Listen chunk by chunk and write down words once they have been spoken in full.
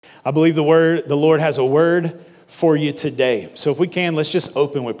I believe the Lord has a word for you today. So if we can, let's just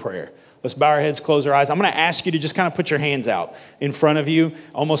open with prayer. Let's bow our heads, close our eyes. I'm going to ask you to just kind of put your hands out in front of you,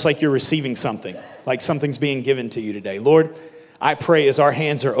 almost like you're receiving something, like something's being given to you today. Lord, I pray as our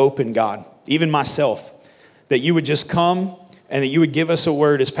hands are open, God, even myself, that you would just come and that you would give us a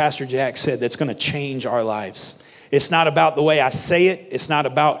word, as Pastor Jack said, that's going to change our lives. It's not about the way I say it. It's not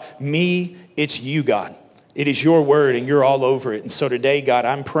about me. It's you, God. It is your word and you're all over it. And so today, God,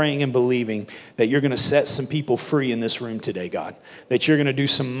 I'm praying and believing that you're going to set some people free in this room today, God. That you're going to do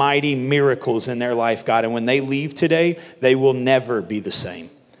some mighty miracles in their life, God. And when they leave today, they will never be the same.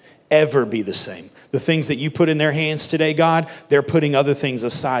 Ever be the same. The things that you put in their hands today, God, they're putting other things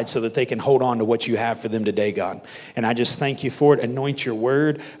aside so that they can hold on to what you have for them today, God. And I just thank you for it. Anoint your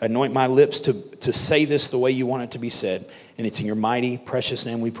word. Anoint my lips to say this the way you want it to be said. And it's in your mighty, precious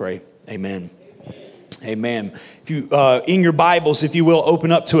name we pray. Amen. Amen. If you, in your Bibles, if you will,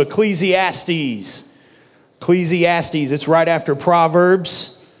 open up to Ecclesiastes. Ecclesiastes, it's right after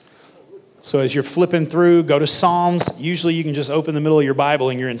Proverbs. So as you're flipping through, go to Psalms. Usually you can just open the middle of your Bible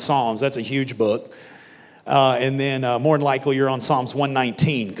and you're in Psalms. That's a huge book. And then more than likely you're on Psalms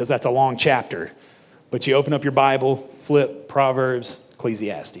 119 because that's a long chapter. But you open up your Bible, flip Proverbs,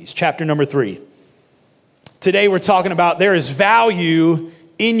 Ecclesiastes. Chapter number 3. Today we're talking about there is value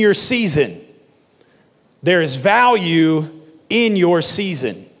in your season. There is value in your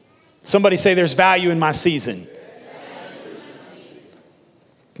season. Somebody say there's value in my season.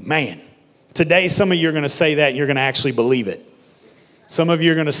 Man, today some of you are going to say that and you're going to actually believe it. Some of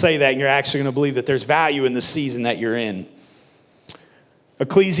you are going to say that and you're actually going to believe that there's value in the season that you're in.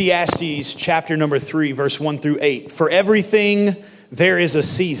 Ecclesiastes chapter number 3, verse 1 through 8. For everything there is a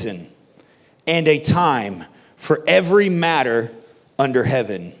season and a time for every matter under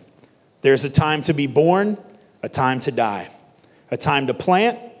heaven. There's a time to be born, a time to die, a time to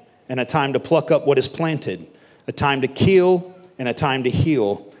plant, and a time to pluck up what is planted, a time to kill, and a time to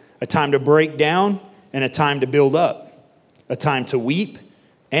heal, a time to break down, and a time to build up, a time to weep,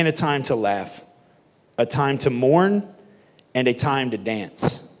 and a time to laugh, a time to mourn, and a time to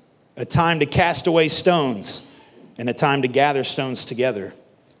dance, a time to cast away stones, and a time to gather stones together,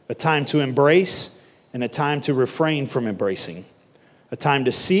 a time to embrace, and a time to refrain from embracing, a time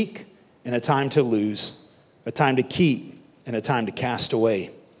to seek, and a time to lose, a time to keep, and a time to cast away,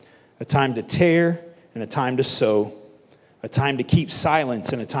 a time to tear, and a time to sow, a time to keep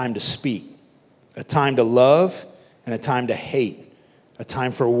silence, and a time to speak, a time to love, and a time to hate, a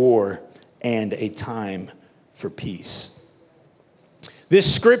time for war, and a time for peace.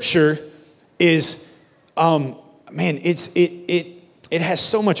 This scripture is, it has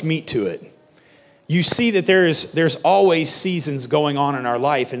so much meat to it. You see that there's always seasons going on in our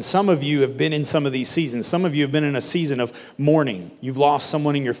life, and some of you have been in some of these seasons. Some of you have been in a season of mourning. You've lost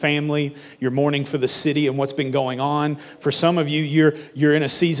someone in your family. You're mourning for the city and what's been going on. For some of you, you're in a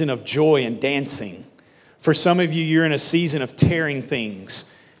season of joy and dancing. For some of you, you're in a season of tearing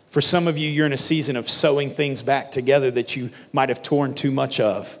things. For some of you, you're in a season of sewing things back together that you might have torn too much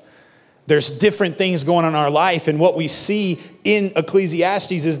of. There's different things going on in our life, and what we see in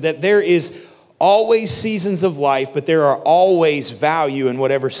Ecclesiastes is that there is always seasons of life, but there are always value in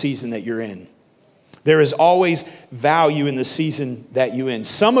whatever season that you're in. There is always value in the season that you're in.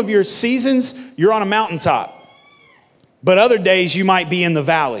 Some of your seasons, you're on a mountaintop, but other days you might be in the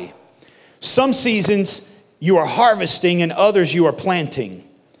valley. Some seasons you are harvesting and others you are planting.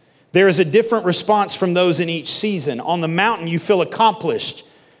 There is a different response from those in each season. On the mountain, you feel accomplished.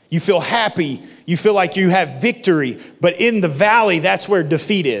 You feel happy. You feel like you have victory. But in the valley, that's where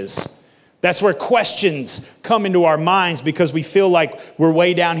defeat is. That's where questions come into our minds because we feel like we're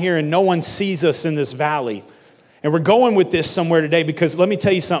way down here and no one sees us in this valley. And we're going with this somewhere today because let me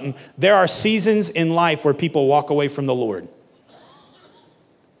tell you something. There are seasons in life where people walk away from the Lord.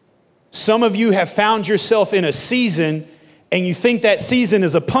 Some of you have found yourself in a season and you think that season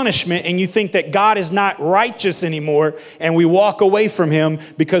is a punishment and you think that God is not righteous anymore and we walk away from him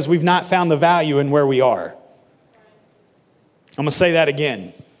because we've not found the value in where we are. I'm going to say that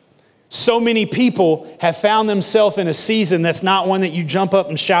again. So many people have found themselves in a season that's not one that you jump up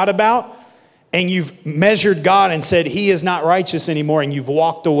and shout about, and you've measured God and said, he is not righteous anymore, and you've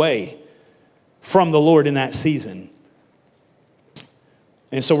walked away from the Lord in that season.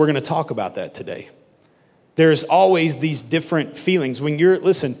 And so we're going to talk about that today. There's always these different feelings. When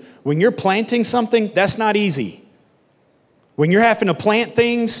you're planting something, that's not easy. When you're having to plant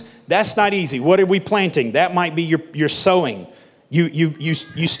things, that's not easy. What are we planting? That might be your sowing.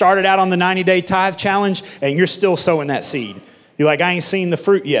 You started out on the 90-day tithe challenge and you're still sowing that seed. You're like, I ain't seen the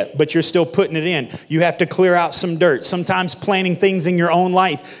fruit yet, but you're still putting it in. You have to clear out some dirt. Sometimes planting things in your own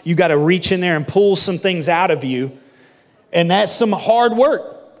life, you got to reach in there and pull some things out of you. And that's some hard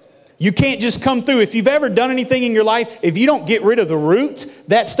work. You can't just come through. If you've ever done anything in your life, if you don't get rid of the root,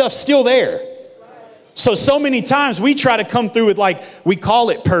 that stuff's still there. So many times we try to come through with, like, we call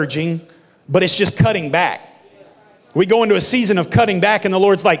it purging, but it's just cutting back. We go into a season of cutting back, and the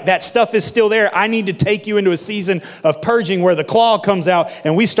Lord's like, that stuff is still there. I need to take you into a season of purging where the claw comes out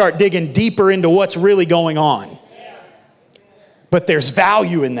and we start digging deeper into what's really going on. But there's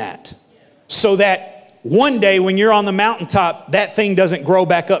value in that. So that one day when you're on the mountaintop, that thing doesn't grow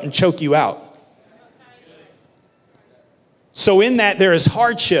back up and choke you out. So in that, there is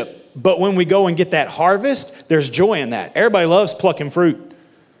hardship. But when we go and get that harvest, there's joy in that. Everybody loves plucking fruit.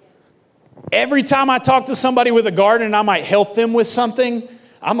 Every time I talk to somebody with a garden and I might help them with something,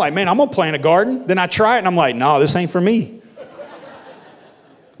 I'm like, man, I'm going to plant a garden. Then I try it and I'm like, no, this ain't for me.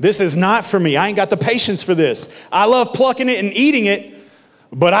 This is not for me. I ain't got the patience for this. I love plucking it and eating it,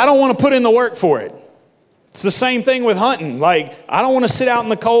 but I don't want to put in the work for it. It's the same thing with hunting. Like, I don't want to sit out in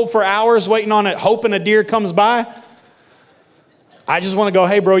the cold for hours waiting on it, hoping a deer comes by. I just want to go,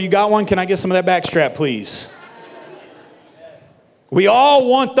 hey, bro, you got one? Can I get some of that backstrap, please? We all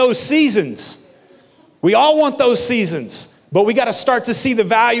want those seasons. We all want those seasons. But we got to start to see the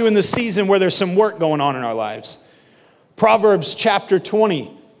value in the season where there's some work going on in our lives. Proverbs chapter 20,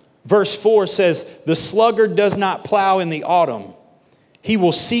 verse 4 says, the sluggard does not plow in the autumn. He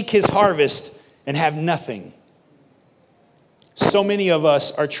will seek his harvest and have nothing. So many of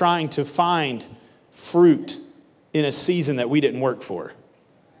us are trying to find fruit in a season that we didn't work for.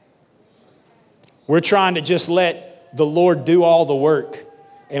 We're trying to just let the Lord do all the work,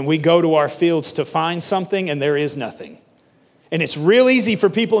 and we go to our fields to find something, and there is nothing. And it's real easy for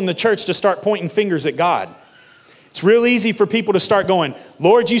people in the church to start pointing fingers at God. It's real easy for people to start going,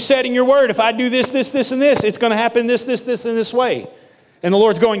 Lord, you said in your word, if I do this, this, this, and this, it's going to happen this, this, this, and this way. And the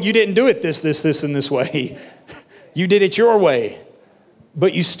Lord's going, you didn't do it this, this, this, and this way. You did it your way.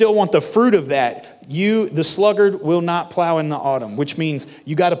 But you still want the fruit of that. The sluggard will not plow in the autumn, which means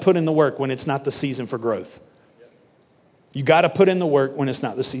you got to put in the work when it's not the season for growth. You got to put in the work when it's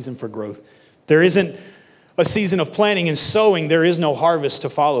not the season for growth. There isn't a season of planting and sowing. There is no harvest to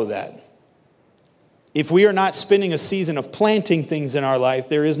follow that. If we are not spending a season of planting things in our life,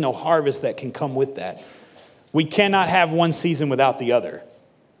 there is no harvest that can come with that. We cannot have one season without the other.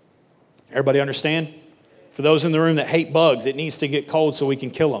 Everybody understand? For those in the room that hate bugs, it needs to get cold so we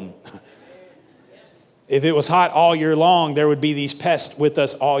can kill them. If it was hot all year long, there would be these pests with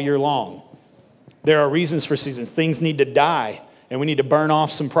us all year long. There are reasons for seasons. Things need to die, and we need to burn off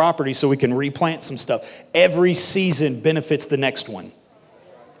some property so we can replant some stuff. Every season benefits the next one.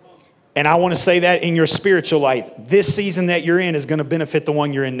 And I want to say that in your spiritual life, this season that you're in is going to benefit the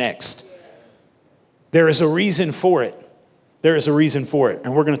one you're in next. There is a reason for it. There is a reason for it.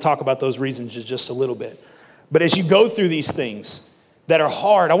 And we're going to talk about those reasons in just a little bit. But as you go through these things that are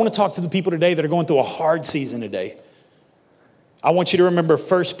hard, I want to talk to the people today that are going through a hard season today. I want you to remember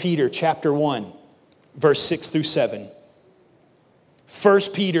 1 Peter chapter 1. Verse 6 through 7. 1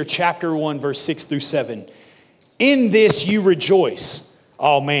 Peter chapter 1, verse 6 through 7. In this you rejoice.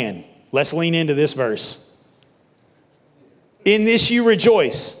 Oh man, let's lean into this verse. In this you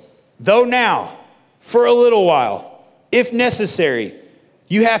rejoice, though now, for a little while, if necessary,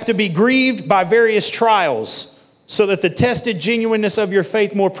 you have to be grieved by various trials, so that the tested genuineness of your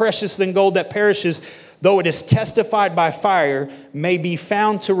faith, more precious than gold that perishes, though it is testified by fire, may be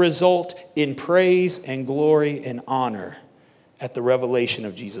found to result in praise and glory and honor at the revelation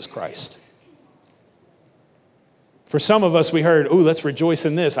of Jesus Christ. For some of us, we heard, ooh, let's rejoice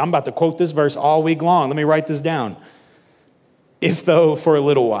in this. I'm about to quote this verse all week long. Let me write this down. If though for a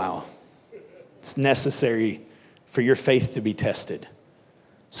little while, it's necessary for your faith to be tested,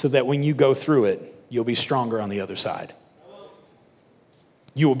 so that when you go through it, you'll be stronger on the other side.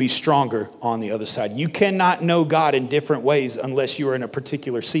 You will be stronger on the other side. You cannot know God in different ways unless you are in a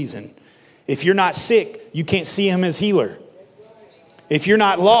particular season. If you're not sick, you can't see him as healer. If you're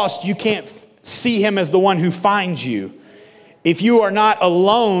not lost, you can't see him as the one who finds you. If you are not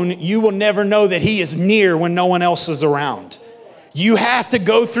alone, you will never know that he is near when no one else is around. You have to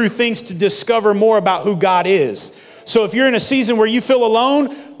go through things to discover more about who God is. So if you're in a season where you feel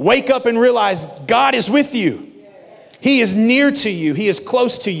alone, wake up and realize God is with you. He is near to you. He is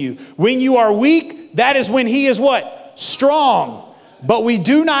close to you. When you are weak, that is when he is what? Strong. But we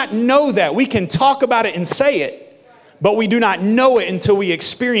do not know that. We can talk about it and say it, but we do not know it until we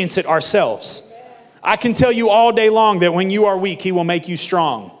experience it ourselves. I can tell you all day long that when you are weak, he will make you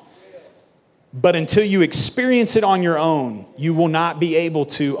strong. But until you experience it on your own, you will not be able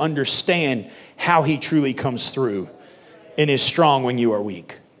to understand how he truly comes through and is strong when you are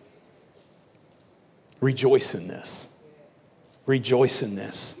weak. Rejoice in this. Rejoice in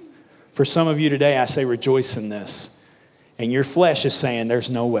this. For some of you today, I say rejoice in this. And your flesh is saying, there's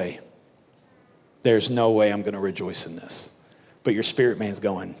no way. There's no way I'm going to rejoice in this. But your spirit man's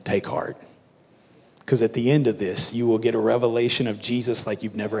going, take heart. Because at the end of this, you will get a revelation of Jesus like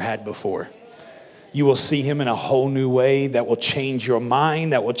you've never had before. You will see him in a whole new way that will change your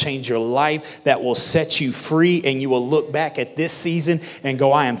mind, that will change your life, that will set you free. And you will look back at this season and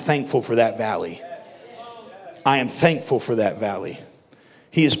go, I am thankful for that valley. I am thankful for that valley.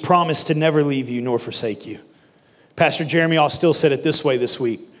 He has promised to never leave you nor forsake you. Pastor Jeremy Austell said it this way this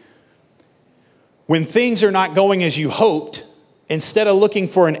week. When things are not going as you hoped, instead of looking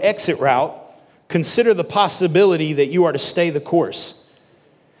for an exit route, consider the possibility that you are to stay the course.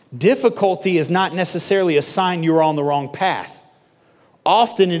 Difficulty is not necessarily a sign you are on the wrong path.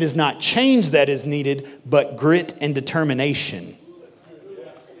 Often it is not change that is needed, but grit and determination.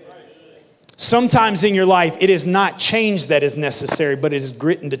 Sometimes in your life, it is not change that is necessary, but it is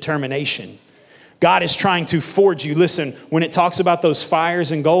grit and determination. God is trying to forge you. Listen, when it talks about those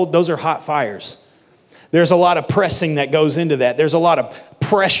fires in gold, those are hot fires. There's a lot of pressing that goes into that. There's a lot of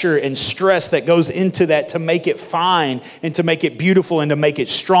pressure and stress that goes into that to make it fine and to make it beautiful and to make it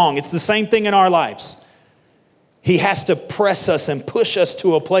strong. It's the same thing in our lives. He has to press us and push us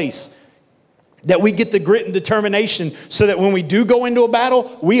to a place that we get the grit and determination so that when we do go into a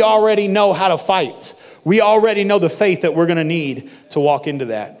battle, we already know how to fight. We already know the faith that we're going to need to walk into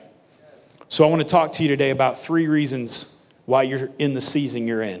that. So I want to talk to you today about 3 reasons why you're in the season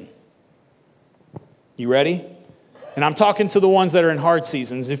you're in. You ready? And I'm talking to the ones that are in hard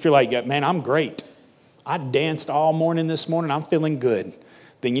seasons. If you're like, man, I'm great. I danced all morning this morning. I'm feeling good.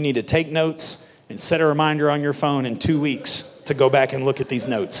 Then you need to take notes and set a reminder on your phone in 2 weeks to go back and look at these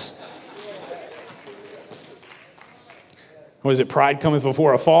notes. What is it? Pride cometh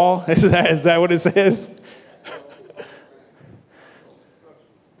before a fall? Is that what it says?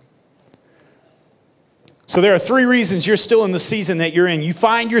 So there are 3 reasons you're still in the season that you're in. You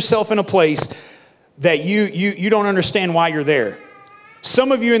find yourself in a place that you don't understand why you're there.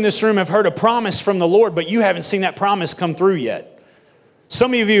 Some of you in this room have heard a promise from the Lord, but you haven't seen that promise come through yet.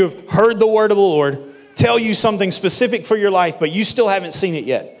 Some of you have heard the word of the Lord tell you something specific for your life, but you still haven't seen it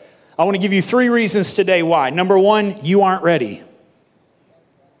yet. I want to give you 3 reasons today why. Number 1, you aren't ready.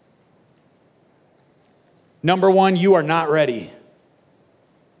 Number 1, you are not ready.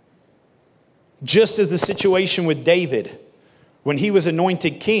 Just as the situation with David, when he was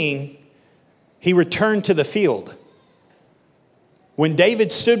anointed king, he returned to the field. When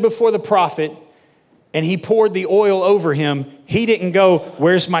David stood before the prophet and he poured the oil over him, he didn't go,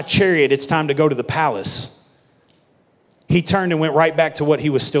 where's my chariot? It's time to go to the palace. He turned and went right back to what he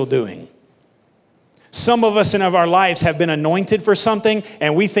was still doing. Some of us in our lives have been anointed for something,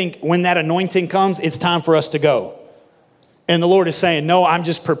 and we think when that anointing comes, it's time for us to go. And the Lord is saying, no, I'm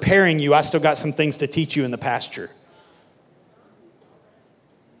just preparing you. I still got some things to teach you in the pasture.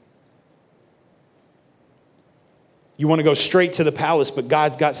 You want to go straight to the palace, but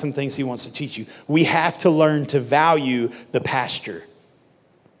God's got some things he wants to teach you. We have to learn to value the pasture.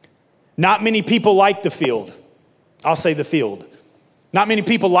 Not many people like the field. I'll say the field. Not many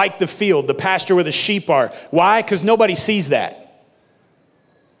people like the field, the pasture where the sheep are. Why? Because nobody sees that.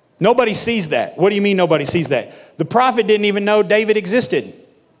 Nobody sees that. What do you mean nobody sees that? The prophet didn't even know David existed.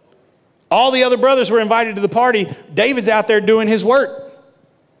 All the other brothers were invited to the party. David's out there doing his work.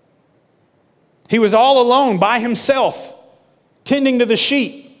 He was all alone by himself, tending to the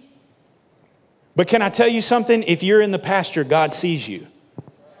sheep. But can I tell you something? If you're in the pasture, God sees you.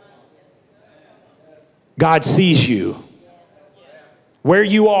 God sees you. Where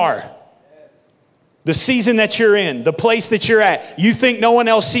you are. The season that you're in. The place that you're at. You think no one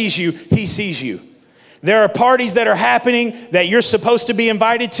else sees you. He sees you. There are parties that are happening that you're supposed to be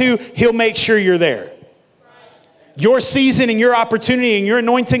invited to. He'll make sure you're there. Your season and your opportunity and your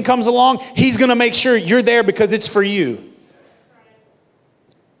anointing comes along. He's going to make sure you're there because it's for you.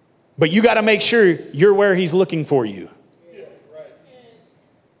 But you got to make sure you're where he's looking for you.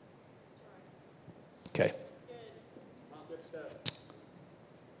 Okay.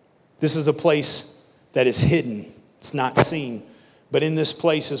 This is a place that is hidden. It's not seen. But in this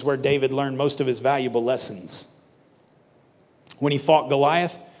place is where David learned most of his valuable lessons. When he fought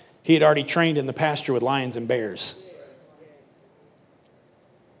Goliath, he had already trained in the pasture with lions and bears.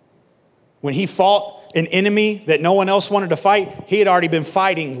 When he fought an enemy that no one else wanted to fight, he had already been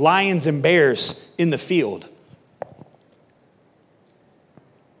fighting lions and bears in the field.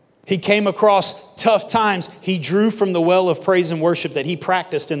 He came across tough times. He drew from the well of praise and worship that he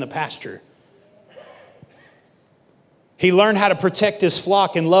practiced in the pasture. He learned how to protect his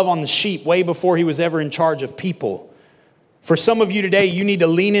flock and love on the sheep way before he was ever in charge of people. For some of you today, you need to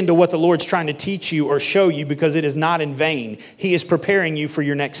lean into what the Lord's trying to teach you or show you, because it is not in vain. He is preparing you for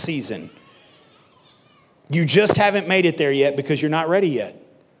your next season. You just haven't made it there yet because you're not ready yet.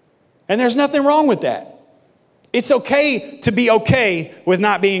 And there's nothing wrong with that. It's okay to be okay with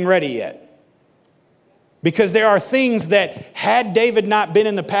not being ready yet. Because there are things that, had David not been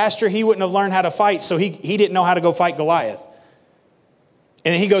in the pasture, he wouldn't have learned how to fight, so he didn't know how to go fight Goliath.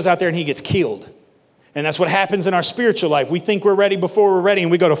 And then he goes out there and he gets killed. And that's what happens in our spiritual life. We think we're ready before we're ready,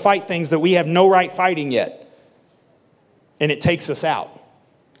 and we go to fight things that we have no right fighting yet. And it takes us out.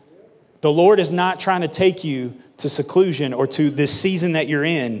 The Lord is not trying to take you to seclusion or to this season that you're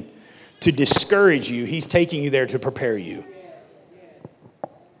in to discourage you. He's taking you there to prepare you.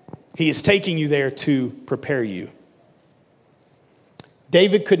 He is taking you there to prepare you.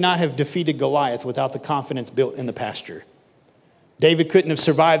 David could not have defeated Goliath without the confidence built in the pasture. David couldn't have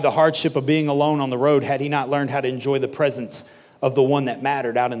survived the hardship of being alone on the road had he not learned how to enjoy the presence of the one that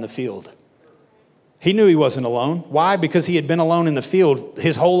mattered out in the field. He knew he wasn't alone. Why? Because he had been alone in the field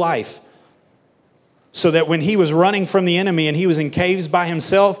his whole life. So that when he was running from the enemy and he was in caves by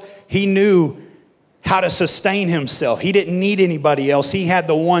himself, he knew how to sustain himself. He didn't need anybody else. He had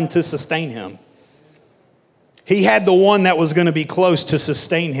the one to sustain him. He had the one that was going to be close to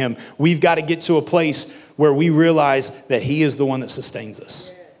sustain him. We've got to get to a place where we realize that he is the one that sustains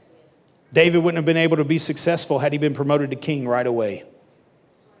us. David wouldn't have been able to be successful had he been promoted to king right away.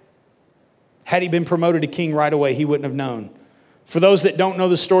 Had he been promoted to king right away, he wouldn't have known. For those that don't know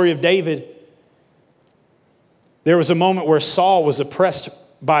the story of David, there was a moment where Saul was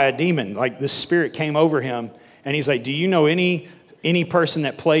oppressed by a demon. Like, this spirit came over him, and he's like, do you know any person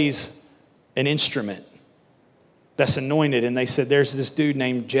that plays an instrument that's anointed? And they said, there's this dude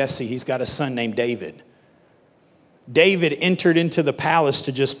named Jesse. He's got a son named David. David entered into the palace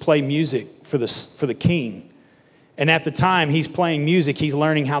to just play music for the king. And at the time he's playing music, he's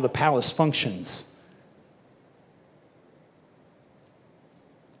learning how the palace functions.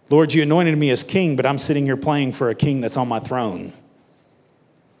 Lord, you anointed me as king, but I'm sitting here playing for a king that's on my throne.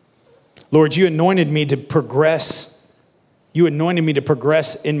 Lord, you anointed me to progress. You anointed me to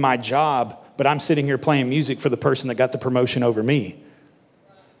progress in my job, but I'm sitting here playing music for the person that got the promotion over me.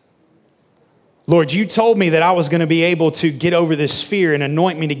 Lord, you told me that I was going to be able to get over this fear and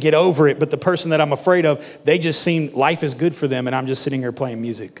anoint me to get over it, but the person that I'm afraid of, they just seem, life is good for them, and I'm just sitting here playing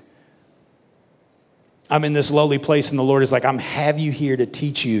music. I'm in this lowly place, and the Lord is like, I'm have you here to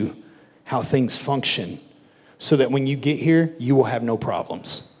teach you how things function so that when you get here, you will have no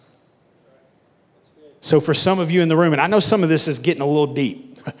problems. So for some of you in the room, and I know some of this is getting a little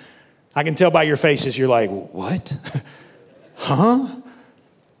deep. I can tell by your faces, you're like, what? Huh?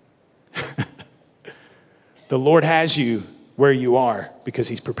 The Lord has you where you are because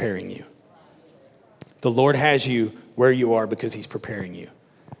he's preparing you. The Lord has you where you are because he's preparing you.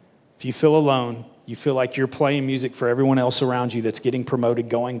 If you feel alone, you feel like you're playing music for everyone else around you that's getting promoted,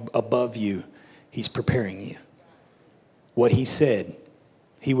 going above you, he's preparing you. What he said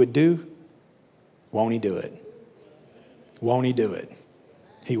he would do, won't he do it? Won't he do it?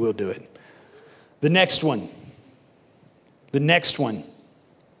 He will do it. The next one.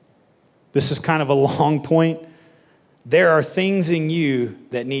 This is kind of a long point. There are things in you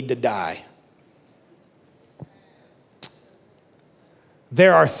that need to die.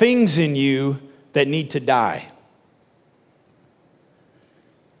 There are things in you that need to die.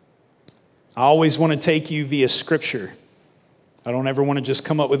 I always want to take you via scripture. I don't ever want to just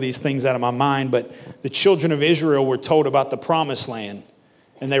come up with these things out of my mind, but the children of Israel were told about the promised land,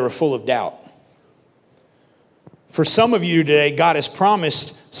 and they were full of doubt. For some of you today, God has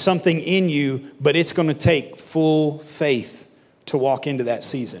promised something in you, but it's going to take full faith to walk into that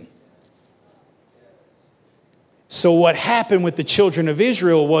season. So what happened with the children of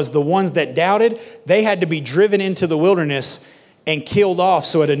Israel was the ones that doubted, they had to be driven into the wilderness and killed off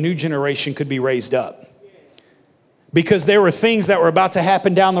so that a new generation could be raised up. Because there were things that were about to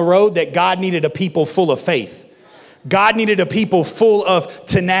happen down the road that God needed a people full of faith. God needed a people full of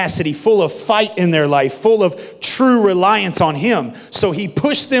tenacity, full of fight in their life, full of true reliance on him. So he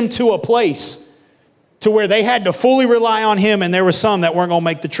pushed them to a place to where they had to fully rely on him, and there were some that weren't going to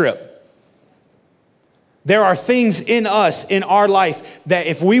make the trip. There are things in us, in our life, that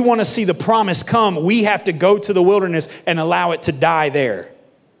if we want to see the promise come, we have to go to the wilderness and allow it to die there.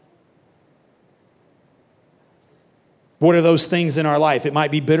 What are those things in our life? It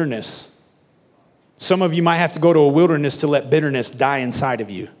might be bitterness. Some of you might have to go to a wilderness to let bitterness die inside of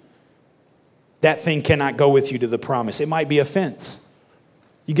you. that thing cannot go with you to the promise. It might be offense.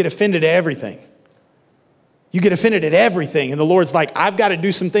 You get offended at everything. You get offended at everything. And the Lord's like, I've got to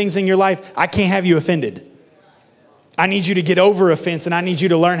do some things in your life. I can't have you offended. I need you to get over offense, and I need you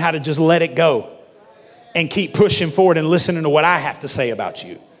to learn how to just let it go and keep pushing forward and listening to what I have to say about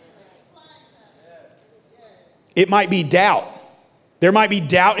you. It might be doubt. There might be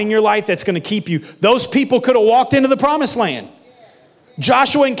doubt in your life that's going to keep you. Those people could have walked into the promised land.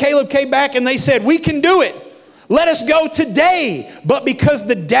 Joshua and Caleb came back and they said, we can do it. Let us go today. But because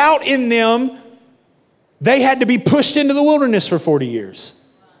the doubt in them, they had to be pushed into the wilderness for 40 years.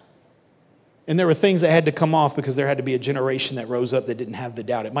 And there were things that had to come off because there had to be a generation that rose up that didn't have the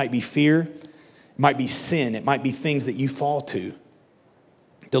doubt. It might be fear. It might be sin. It might be things that you fall to.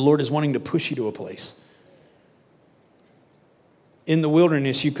 The Lord is wanting to push you to a place. In the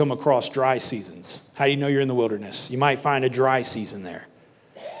wilderness, you come across dry seasons. How do you know you're in the wilderness? You might find a dry season there.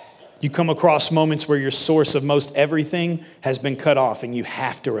 You come across moments where your source of most everything has been cut off and you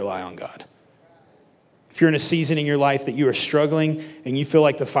have to rely on God. If you're in a season in your life that you are struggling and you feel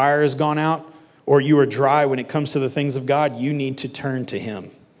like the fire has gone out or you are dry when it comes to the things of God, you need to turn to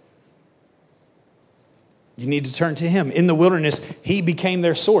Him. You need to turn to Him. In the wilderness, He became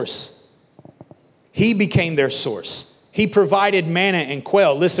their source. He became their source. He provided manna and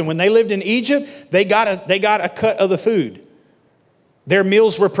quail. Listen, when they lived in Egypt, they got a cut of the food. Their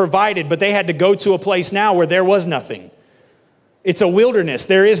meals were provided, but they had to go to a place now where there was nothing. It's a wilderness.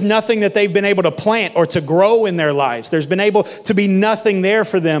 There is nothing that they've been able to plant or to grow in their lives. There's been able to be nothing there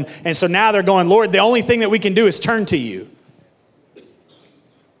for them. And so now they're going, Lord, the only thing that we can do is turn to you.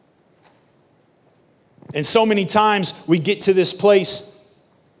 And so many times we get to this place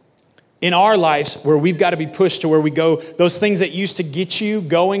in our lives where we've got to be pushed to where we go. Those things that used to get you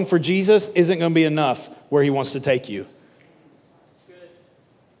going for Jesus isn't going to be enough where He wants to take you.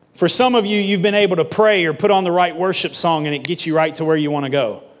 For some of you, you've been able to pray or put on the right worship song and it gets you right to where you want to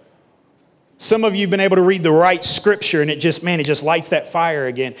go. Some of you have been able to read the right scripture and it just lights that fire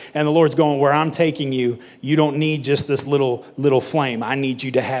again. And the Lord's going, where I'm taking you, you don't need just this little flame. I need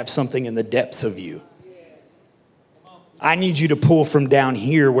you to have something in the depths of you. I need you to pull from down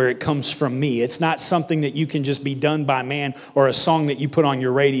here where it comes from me. It's not something that you can just be done by man or a song that you put on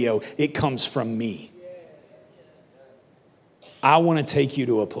your radio. It comes from me. I want to take you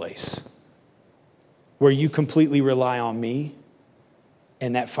to a place where you completely rely on me,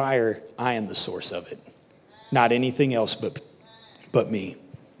 and that fire, I am the source of it. Not anything else but me.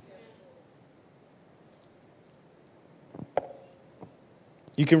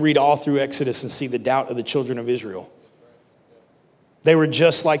 You can read all through Exodus and see the doubt of the children of Israel. They were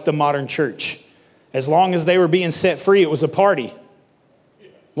just like the modern church. As long as they were being set free, it was a party.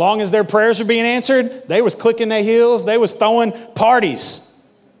 Long as their prayers were being answered, they was clicking their heels. They was throwing parties,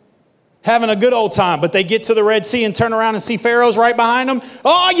 having a good old time. But they get to the Red Sea and turn around and see Pharaoh's right behind them.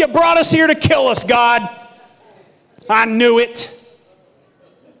 Oh, you brought us here to kill us, God. I knew it.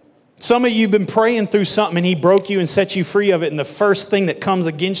 Some of you have been praying through something and He broke you and set you free of it. And the first thing that comes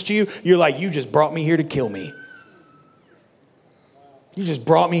against you, you're like, you just brought me here to kill me. You just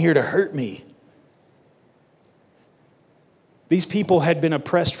brought me here to hurt me. These people had been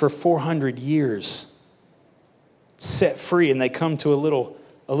oppressed for 400 years, set free, and they come to a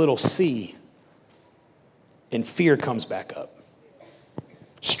little sea, and fear comes back up,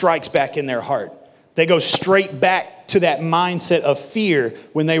 strikes back in their heart. They go straight back to that mindset of fear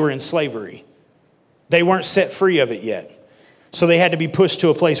when they were in slavery. They weren't set free of it yet, so they had to be pushed to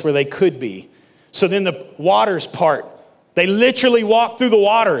a place where they could be. So then the waters part. They literally walked through the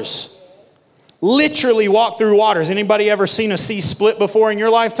waters. Literally walked through waters. Anybody ever seen a sea split before in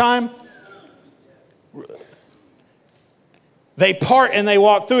your lifetime? They part and they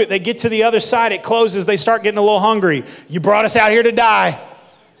walk through it. They get to the other side. It closes. They start getting a little hungry. You brought us out here to die.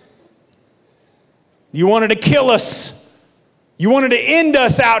 You wanted to kill us. You wanted to end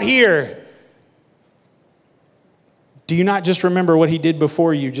us out here. Do you not just remember what He did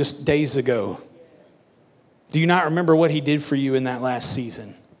before you just days ago? Do you not remember what He did for you in that last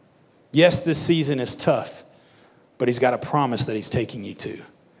season? Yes, this season is tough, but He's got a promise that He's taking you to.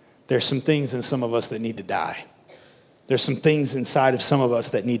 There's some things in some of us that need to die. There's some things inside of some of us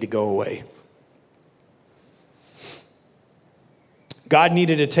that need to go away. God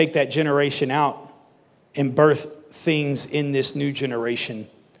needed to take that generation out and birth things in this new generation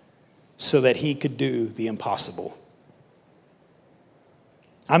so that He could do the impossible.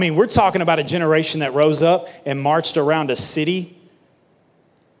 I mean, we're talking about a generation that rose up and marched around a city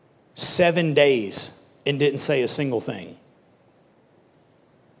 7 days and didn't say a single thing.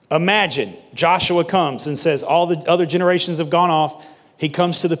 Imagine Joshua comes and says, all the other generations have gone off. He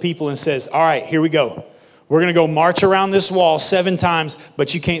comes to the people and says, all right, here we go. We're going to go march around this wall 7 times,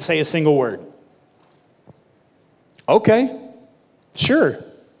 but you can't say a single word. Okay, sure.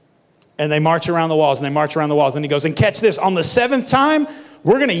 And they march around the walls, and they march around the walls. And he goes, and catch this, on the 7th time,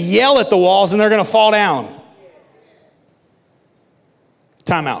 we're going to yell at the walls, and they're going to fall down.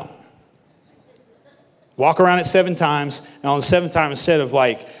 Time out. Walk around it 7 times, and on the 7th time, instead of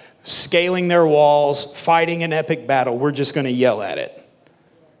like scaling their walls, fighting an epic battle, we're just going to yell at it.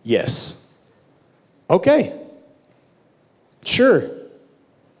 Yes. Okay. Sure.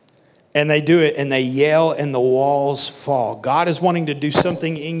 And they do it, and they yell, and the walls fall. God is wanting to do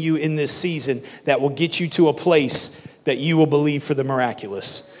something in you in this season that will get you to a place that you will believe for the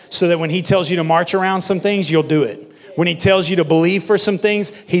miraculous. So that when he tells you to march around some things, you'll do it. When he tells you to believe for some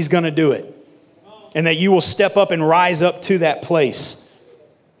things, he's going to do it. And that you will step up and rise up to that place.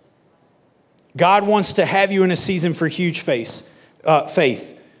 God wants to have you in a season for huge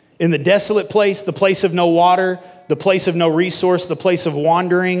faith. In the desolate place, the place of no water, the place of no resource, the place of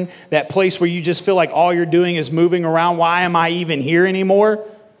wandering, that place where you just feel like all you're doing is moving around. Why am I even here anymore?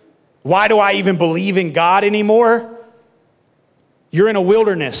 Why do I even believe in God anymore? You're in a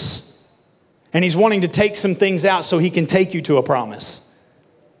wilderness, and he's wanting to take some things out so he can take you to a promise.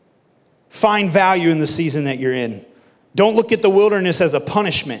 Find value in the season that you're in. Don't look at the wilderness as a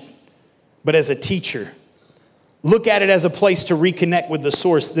punishment, but as a teacher. Look at it as a place to reconnect with the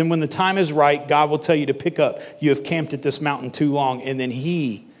source. Then when the time is right, God will tell you to pick up. You have camped at this mountain too long, and then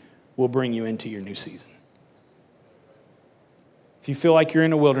he will bring you into your new season. If you feel like you're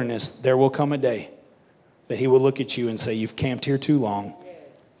in a wilderness, there will come a day that he will look at you and say, you've camped here too long.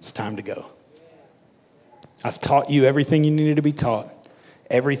 It's time to go. I've taught you everything you needed to be taught.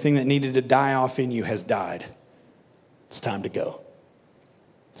 Everything that needed to die off in you has died. It's time to go.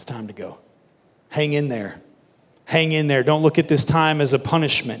 It's time to go. Hang in there. Hang in there. Don't look at this time as a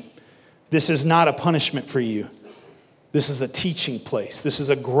punishment. This is not a punishment for you. This is a teaching place. This is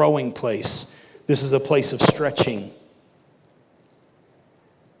a growing place. This is a place of stretching.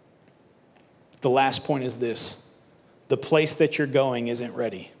 The last point is this. The place that you're going isn't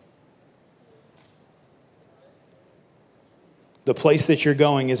ready. The place that you're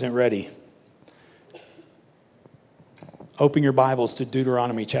going isn't ready. Open your Bibles to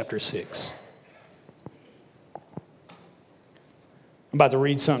Deuteronomy chapter 6. I'm about to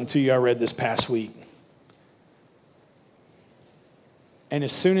read something to you I read this past week. And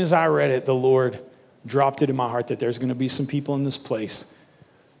as soon as I read it, the Lord dropped it in my heart that there's going to be some people in this place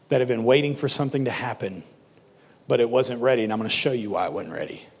that have been waiting for something to happen, but it wasn't ready, and I'm going to show you why it wasn't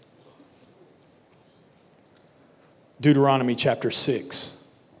ready. Deuteronomy chapter 6.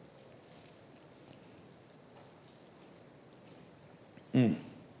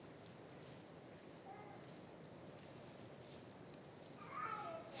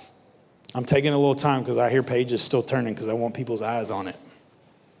 I'm taking a little time because I hear pages still turning because I want people's eyes on it.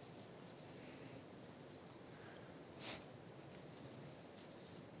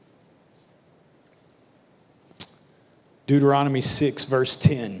 Deuteronomy 6, verse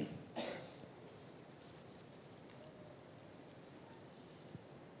 10.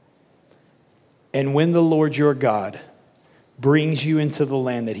 And when the Lord your God brings you into the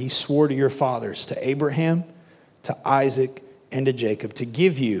land that he swore to your fathers, to Abraham, to Isaac, and to Jacob, to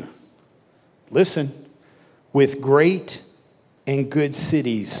give you, listen, with great and good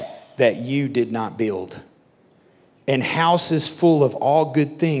cities that you did not build, and houses full of all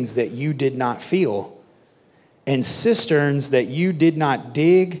good things that you did not fill, and cisterns that you did not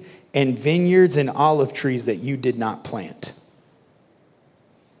dig, and vineyards and olive trees that you did not plant.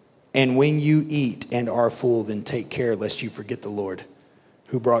 And when you eat and are full, then take care lest you forget the Lord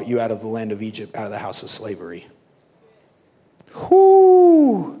who brought you out of the land of Egypt, out of the house of slavery.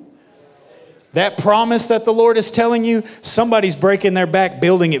 Whoo! That promise that the Lord is telling you, somebody's breaking their back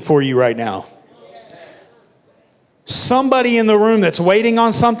building it for you right now. Somebody in the room that's waiting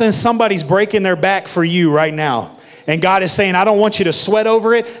on something, somebody's breaking their back for you right now. And God is saying, I don't want you to sweat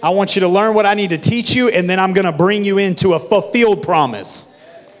over it. I want you to learn what I need to teach you, and then I'm going to bring you into a fulfilled promise.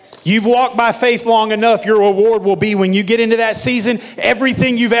 You've walked by faith long enough, your reward will be when you get into that season,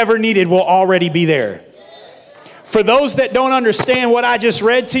 everything you've ever needed will already be there. For those that don't understand what I just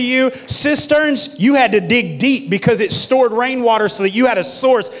read to you, cisterns, you had to dig deep because it stored rainwater so that you had a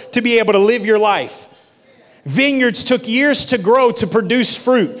source to be able to live your life. Vineyards took years to grow to produce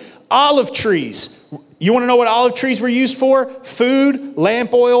fruit. Olive trees, you want to know what olive trees were used for? Food,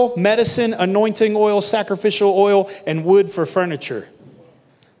 lamp oil, medicine, anointing oil, sacrificial oil, and wood for furniture.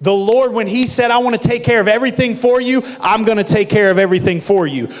 The Lord, when he said, I want to take care of everything for you, I'm going to take care of everything for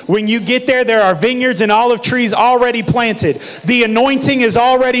you. When you get there, there are vineyards and olive trees already planted. The anointing is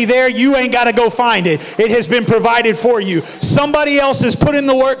already there. You ain't got to go find it. It has been provided for you. Somebody else has put in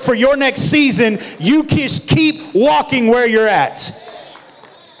the work for your next season. You just keep walking where you're at.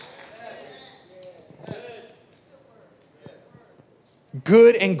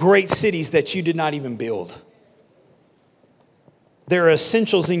 Good and great cities that you did not even build. There are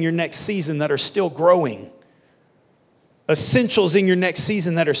essentials in your next season that are still growing. Essentials in your next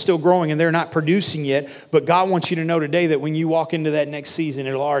season that are still growing and they're not producing yet. But God wants you to know today that when you walk into that next season,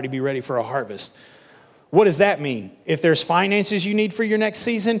 it'll already be ready for a harvest. What does that mean? If there's finances you need for your next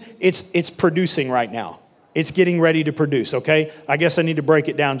season, it's producing right now. It's getting ready to produce, okay? I guess I need to break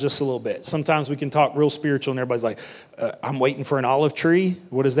it down just a little bit. Sometimes we can talk real spiritual and everybody's like, I'm waiting for an olive tree.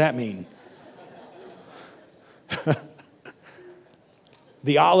 What does that mean?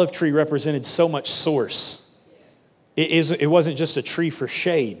 The olive tree represented so much source. It wasn't just a tree for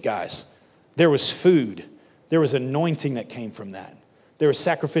shade, guys. There was food. There was anointing that came from that. There was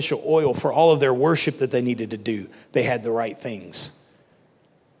sacrificial oil for all of their worship that they needed to do. They had the right things.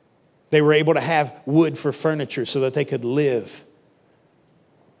 They were able to have wood for furniture so that they could live.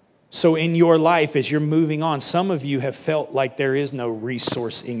 So in your life, as you're moving on, some of you have felt like there is no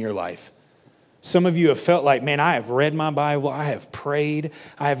resource in your life. Some of you have felt like, man, I have read my Bible, I have prayed,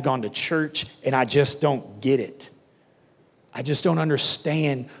 I have gone to church, and I just don't get it. I just don't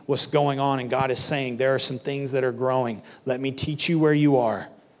understand what's going on. And God is saying, there are some things that are growing. Let me teach you where you are.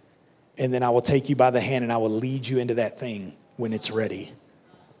 And then I will take you by the hand and I will lead you into that thing when it's ready.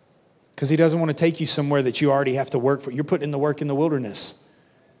 Because he doesn't want to take you somewhere that you already have to work for. You're putting in the work in the wilderness.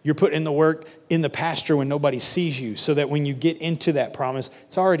 You're putting in the work in the pasture when nobody sees you, so that when you get into that promise,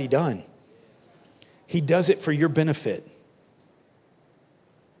 it's already done. He does it for your benefit.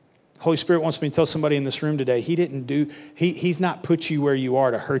 Holy Spirit wants me to tell somebody in this room today, he's not put you where you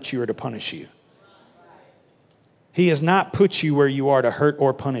are to hurt you or to punish you. He has not put you where you are to hurt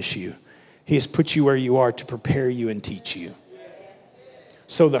or punish you. He has put you where you are to prepare you and teach you.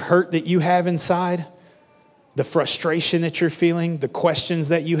 So the hurt that you have inside, the frustration that you're feeling, the questions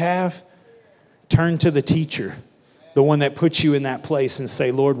that you have, turn to the teacher, the one that puts you in that place, and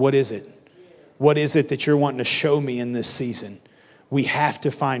say, Lord, what is it? What is it that you're wanting to show me in this season? We have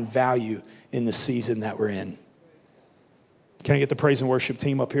to find value in the season that we're in. Can I get the praise and worship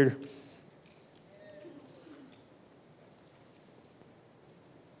team up here?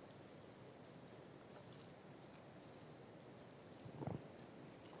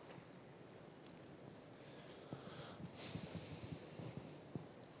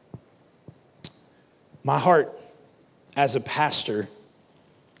 My heart as a pastor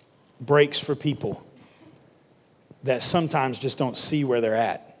breaks for people that sometimes just don't see where they're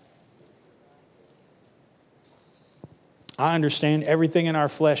at. I understand everything in our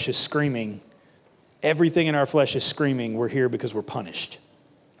flesh is screaming. Everything in our flesh is screaming, we're here because we're punished.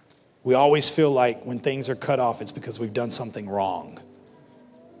 We always feel like when things are cut off, it's because we've done something wrong.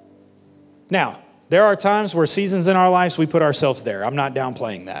 Now, there are times where seasons in our lives, we put ourselves there. I'm not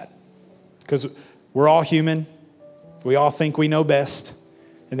downplaying that. Because we're all human. We all think we know best.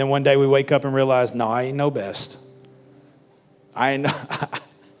 And then one day we wake up and realize, no, I ain't know best. I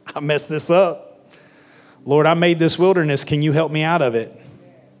messed this up. Lord, I made this wilderness. Can you help me out of it?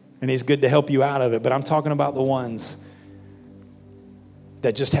 And he's good to help you out of it. But I'm talking about the ones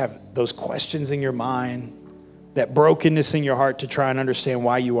that just have those questions in your mind, that brokenness in your heart to try and understand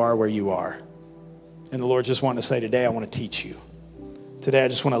why you are where you are. And the Lord just wanted to say today, I want to teach you. Today, I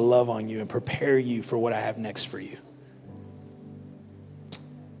just want to love on you and prepare you for what I have next for you.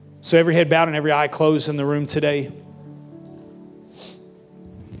 So every head bowed and every eye closed in the room today.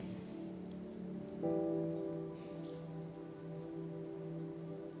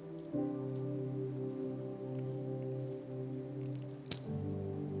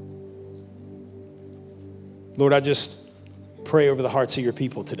 Lord, I just pray over the hearts of your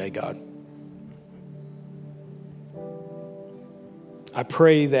people today, God. I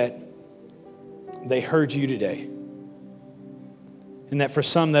pray that they heard you today. And that for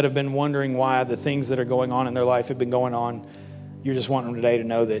some that have been wondering why the things that are going on in their life have been going on, you're just wanting them today to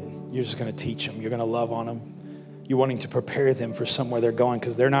know that you're just going to teach them. You're going to love on them. You're wanting to prepare them for somewhere they're going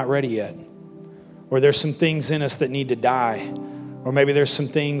because they're not ready yet. Or there's some things in us that need to die. Or maybe there's some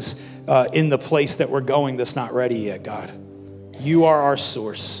things in the place that we're going that's not ready yet, God. You are our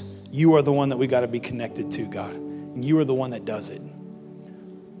source. You are the one that we got to be connected to, God. And you are the one that does it.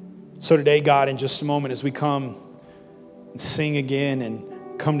 So today, God, in just a moment as we come and sing again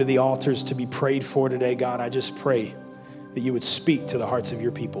and come to the altars to be prayed for today, God, I just pray that you would speak to the hearts of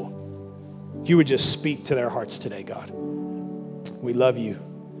your people. You would just speak to their hearts today, God. We love you.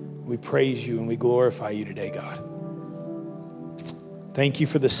 We praise you and we glorify you today, God. Thank you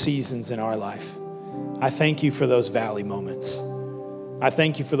for the seasons in our life. I thank you for those valley moments. I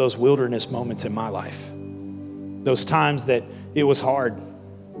thank you for those wilderness moments in my life. Those times that it was hard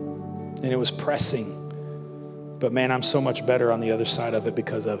and it was pressing. But man, I'm so much better on the other side of it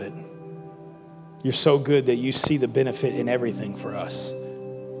because of it. You're so good that you see the benefit in everything for us.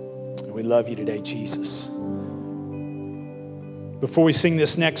 And we love you today, Jesus. Before we sing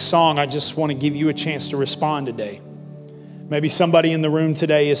this next song, I just want to give you a chance to respond today. Maybe somebody in the room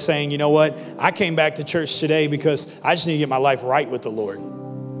today is saying, you know what? I came back to church today because I just need to get my life right with the Lord.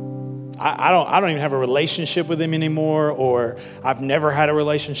 I don't even have a relationship with him anymore, or I've never had a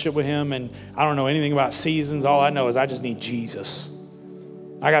relationship with him, and I don't know anything about seasons. All I know is I just need Jesus.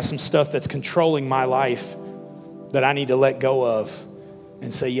 I got some stuff that's controlling my life that I need to let go of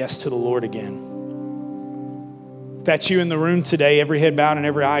and say yes to the Lord again. If that's you in the room today, every head bowed and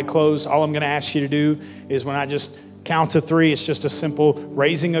every eye closed, all I'm going to ask you to do is when I just count to 3, it's just a simple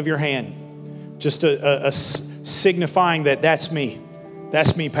raising of your hand. Just a signifying that that's me.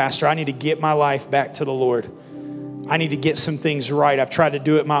 That's me, Pastor. I need to get my life back to the Lord. I need to get some things right. I've tried to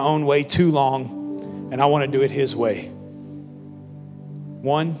do it my own way too long, and I want to do it his way.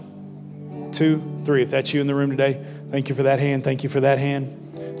 1, 2, 3. If that's you in the room today, thank you for that hand. Thank you for that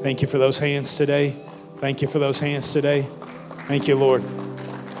hand. Thank you for those hands today. Thank you for those hands today. Thank you, Lord.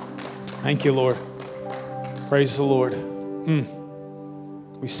 Thank you, Lord. Praise the Lord.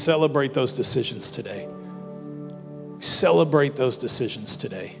 We celebrate those decisions today. We celebrate those decisions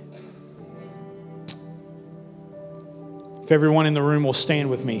today. If everyone in the room will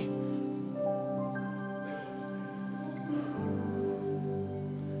stand with me.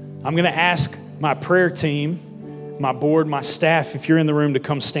 I'm going to ask my prayer team, my board, my staff, if you're in the room, to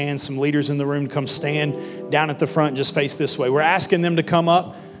come stand. Some leaders in the room to come stand down at the front and just face this way. We're asking them to come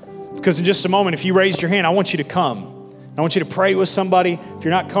up because in just a moment, if you raised your hand, I want you to come. I want you to pray with somebody. If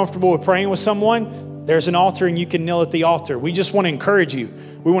you're not comfortable with praying with someone, there's an altar and you can kneel at the altar. We just want to encourage you.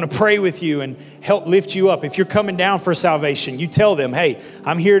 We want to pray with you and help lift you up. If you're coming down for salvation, you tell them, hey,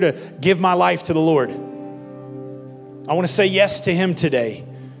 I'm here to give my life to the Lord. I want to say yes to him today.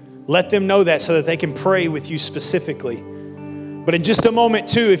 Let them know that so that they can pray with you specifically. But in just a moment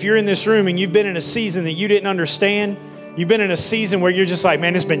too, if you're in this room and you've been in a season that you didn't understand, you've been in a season where you're just like,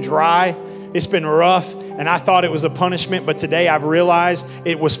 man, it's been dry, it's been rough, and I thought it was a punishment, but today I've realized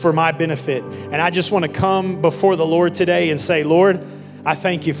it was for my benefit. And I just want to come before the Lord today and say, Lord, I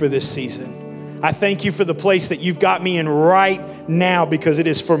thank you for this season. I thank you for the place that you've got me in right now because it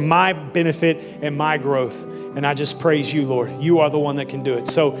is for my benefit and my growth. And I just praise you, Lord. You are the one that can do it.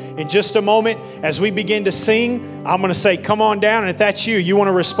 So in just a moment, as we begin to sing, I'm going to say, come on down. And if that's you, you want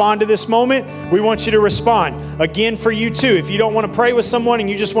to respond to this moment, we want you to respond. Again, for you too, if you don't want to pray with someone and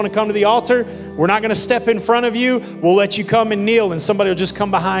you just want to come to the altar, we're not going to step in front of you. We'll let you come and kneel and somebody will just come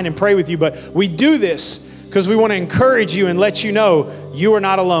behind and pray with you. But we do this because we want to encourage you and let you know you are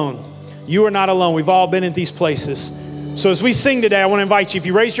not alone. You are not alone. We've all been in these places. So as we sing today, I want to invite you, if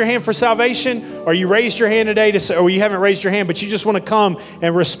you raised your hand for salvation, or you raised your hand today, or you haven't raised your hand, but you just want to come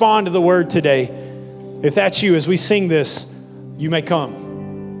and respond to the word today. If that's you, as we sing this, you may come.